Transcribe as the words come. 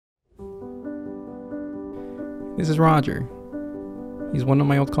This is Roger. He's one of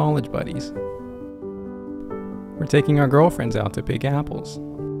my old college buddies. We're taking our girlfriends out to pick apples.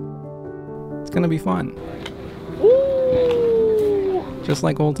 It's gonna be fun. Ooh. Just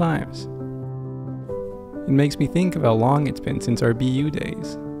like old times. It makes me think of how long it's been since our BU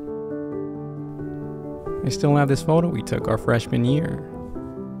days. I still have this photo we took our freshman year.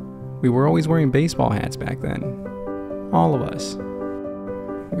 We were always wearing baseball hats back then. All of us.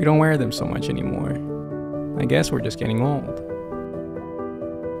 We don't wear them so much anymore. I guess we're just getting old.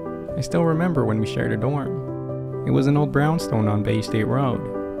 I still remember when we shared a dorm. It was an old brownstone on Bay State Road.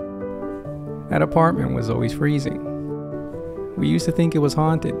 That apartment was always freezing. We used to think it was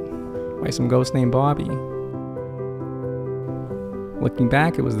haunted by some ghost named Bobby. Looking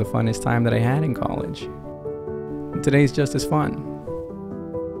back, it was the funnest time that I had in college. And today's just as fun.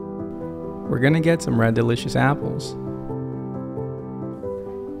 We're gonna get some red delicious apples.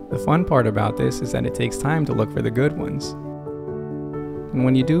 The fun part about this is that it takes time to look for the good ones. And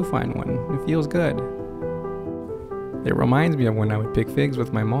when you do find one, it feels good. It reminds me of when I would pick figs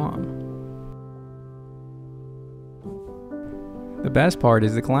with my mom. The best part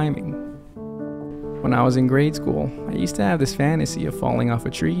is the climbing. When I was in grade school, I used to have this fantasy of falling off a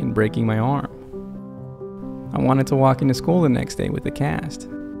tree and breaking my arm. I wanted to walk into school the next day with the cast,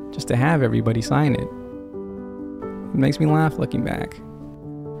 just to have everybody sign it. It makes me laugh looking back.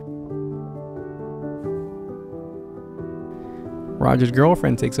 Roger's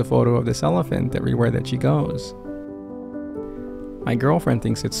girlfriend takes a photo of this elephant everywhere that she goes. My girlfriend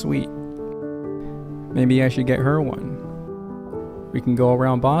thinks it's sweet. Maybe I should get her one. We can go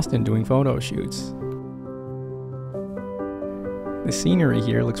around Boston doing photo shoots. The scenery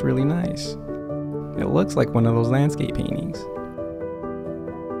here looks really nice. It looks like one of those landscape paintings.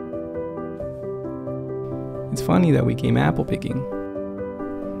 It's funny that we came apple picking.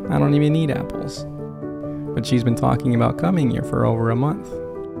 I don't even need apples. But she's been talking about coming here for over a month.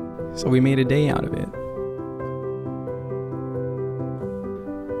 So we made a day out of it.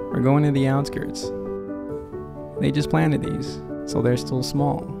 We're going to the outskirts. They just planted these, so they're still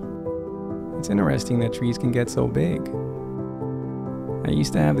small. It's interesting that trees can get so big. I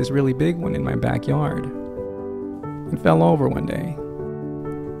used to have this really big one in my backyard. It fell over one day.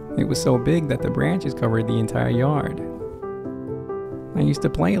 It was so big that the branches covered the entire yard. I used to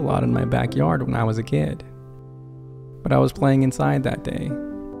play a lot in my backyard when I was a kid. But I was playing inside that day.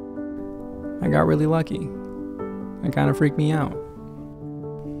 I got really lucky. It kind of freaked me out.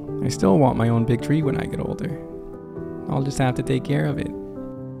 I still want my own big tree when I get older. I'll just have to take care of it.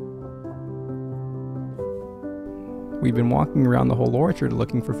 We've been walking around the whole orchard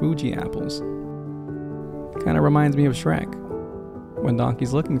looking for Fuji apples. It kind of reminds me of Shrek, when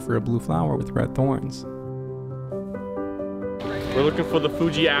Donkey's looking for a blue flower with red thorns. We're looking for the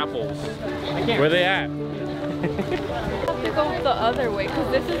Fuji apples. Where are they at? I have to go the other way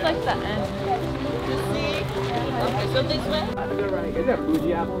because this is like the end. Okay, so this way? Is that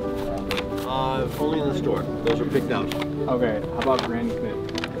Fuji apples? Only in the store. Those are picked out. Okay, how about Granny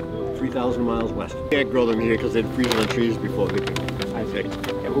Smith? 3,000 miles west. Can't grow them here because they'd freeze on the trees before we pick them. I see.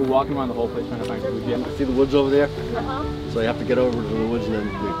 Yeah, we're walking around the whole place trying to find Fuji apples. See the woods over there? So you have to get over to the woods and then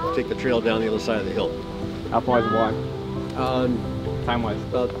we take the trail down the other side of the hill. How far is the walk? Time-wise?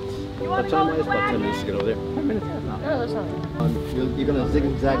 About 10 minutes to get over there. 10 minutes, yeah, not bad. You're going to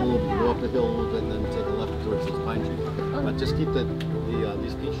zigzag a little bit. Go up the hill a little bit and then take a left towards those pine trees. But just keep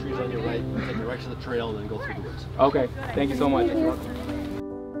these peach trees on your right, take the direction of the trail and then go through the woods. Okay, thank you so much.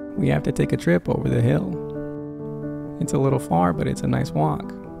 We have to take a trip over the hill. It's a little far, but it's a nice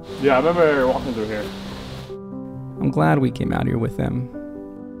walk. Yeah, I remember walking through here. I'm glad we came out here with them.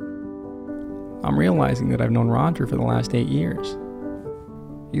 I'm realizing that I've known Roger for the last 8 years.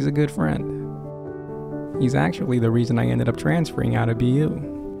 He's a good friend. He's actually the reason I ended up transferring out of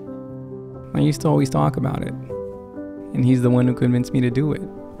BU. I used to always talk about it, and he's the one who convinced me to do it.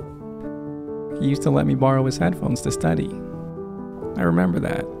 He used to let me borrow his headphones to study. I remember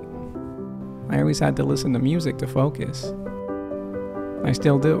that. I always had to listen to music to focus. I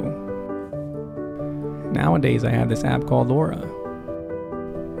still do. Nowadays I have this app called Aura.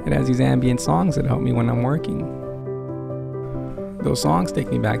 It has these ambient songs that help me when I'm working. Those songs take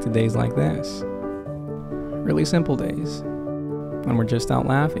me back to days like this. Really simple days, when we're just out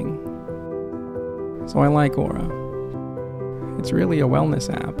laughing. So I like Aura. It's really a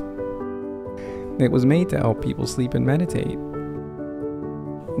wellness app. It was made to help people sleep and meditate.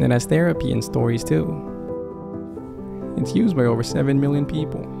 And it has therapy and stories too. It's used by over 7 million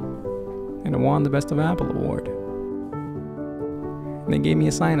people, and it won the Best of Apple award. And they gave me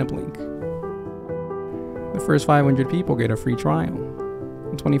a sign-up link. The first 500 people get a free trial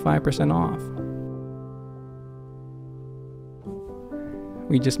and 25% off.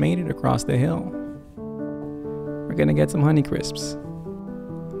 We just made it across the hill. We're gonna get some Honeycrisps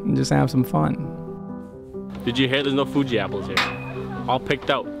and just have some fun. Did you hear there's no Fuji apples here? All picked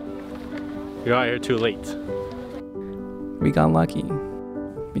out. You got here too late. We got lucky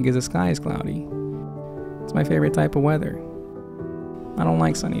because the sky is cloudy. It's my favorite type of weather. I don't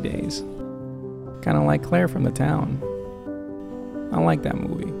like sunny days. Kind of like Claire from The Town. I like that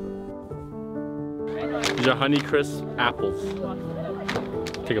movie. These are Honeycrisp apples.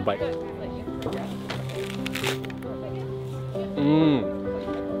 Take a bite. Mmm.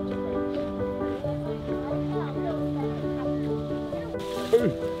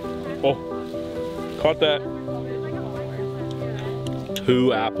 Oh, caught that.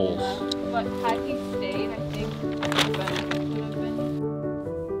 2 apples. But had he stayed, I think the benefits would have been.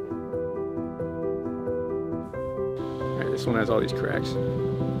 Alright, this one has all these cracks.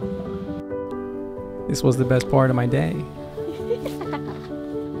 This was the best part of my day.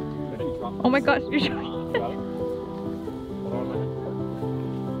 Oh my gosh, you're showing.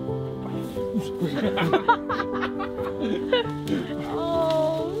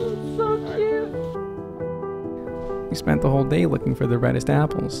 Oh, that's so cute. We spent the whole day looking for the reddest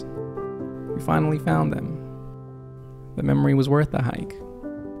apples. We finally found them. The memory was worth the hike.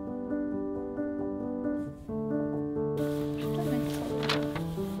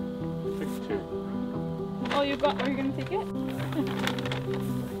 Oh, you got? Are you gonna take it?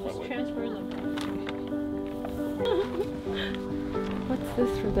 Just transfer them. What's this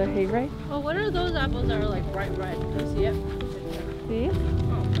for the hayride? Well, what are those apples that are like bright red? Do you see it? See?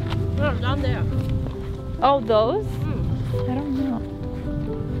 No, down there. Oh, those? I don't know.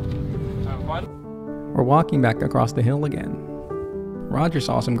 We're walking back across the hill again. Roger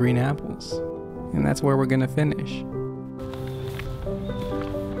saw some green apples, and that's where we're gonna finish.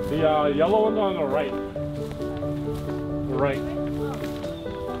 The yellow one's on the right. The right.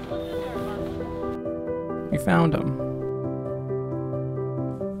 We found them.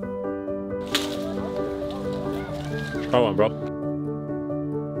 Come on, bro.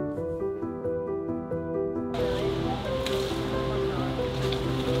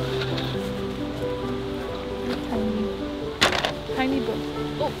 Tiny book.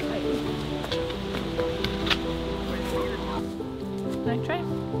 Oh, can I try?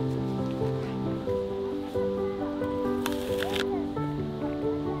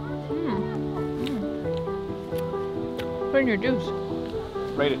 Put in your juice.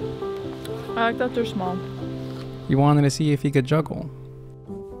 Rate it. I like that they're small. He wanted to see if he could juggle.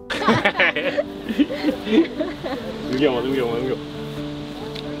 Let me get one, let me get one, let me go.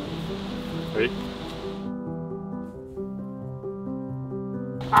 Ready?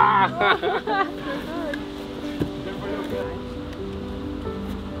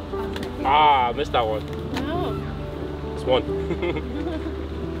 Ah, I missed that one. Oh. It's one.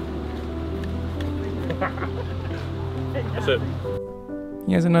 That's it.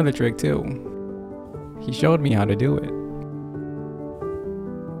 He has another trick too. He showed me how to do it.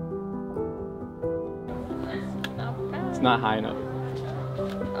 It's not high enough.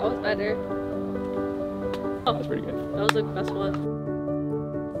 That was better. Oh, that's pretty good. That was the best one.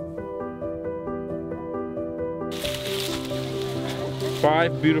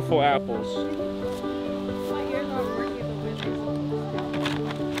 Five beautiful apples.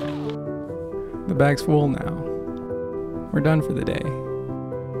 The bag's full now. We're done for the day.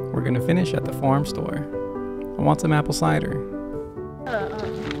 We're gonna finish at the farm store. I want some apple cider.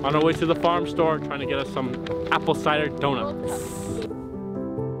 On our way to the farm store, trying to get us some apple cider donuts.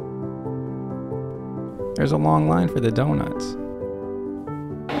 There's a long line for the donuts.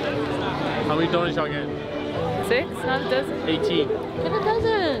 How many donuts y'all get? 6? Not a dozen? 18. Get a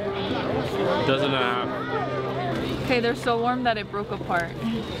dozen. Dozen and a half. Okay, they're so warm that it broke apart.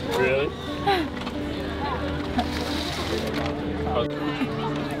 Really? Oh.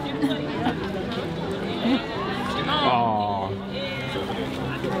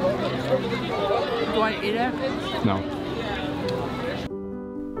 Do I eat it? No.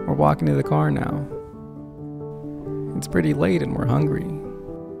 We're walking to the car now. It's pretty late and we're hungry.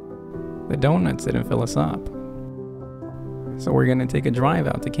 The donuts didn't fill us up. So we're gonna take a drive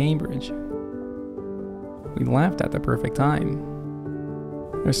out to Cambridge. We left at the perfect time.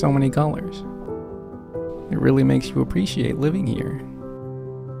 There's so many colors. It really makes you appreciate living here.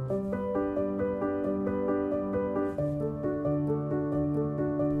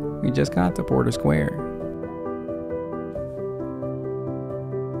 We just got to Porter Square.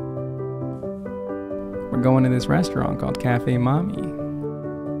 We're going to this restaurant called Cafe Mommy.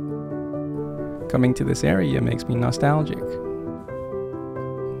 Coming to this area makes me nostalgic.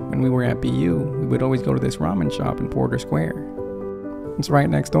 When we were at BU, we would always go to this ramen shop in Porter Square. It's right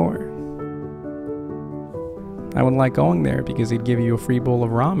next door. I would like going there because he'd give you a free bowl of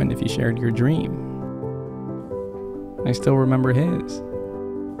ramen if you shared your dream. I still remember his.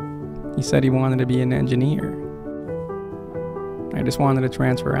 He said he wanted to be an engineer. I just wanted to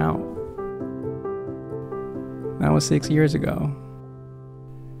transfer out. That was 6 years ago.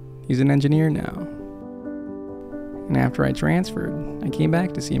 He's an engineer now. And after I transferred, I came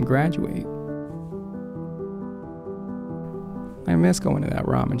back to see him graduate. I miss going to that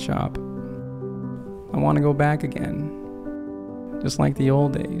ramen shop. I want to go back again, just like the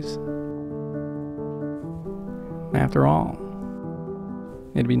old days. After all,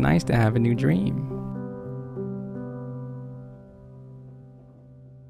 it'd be nice to have a new dream.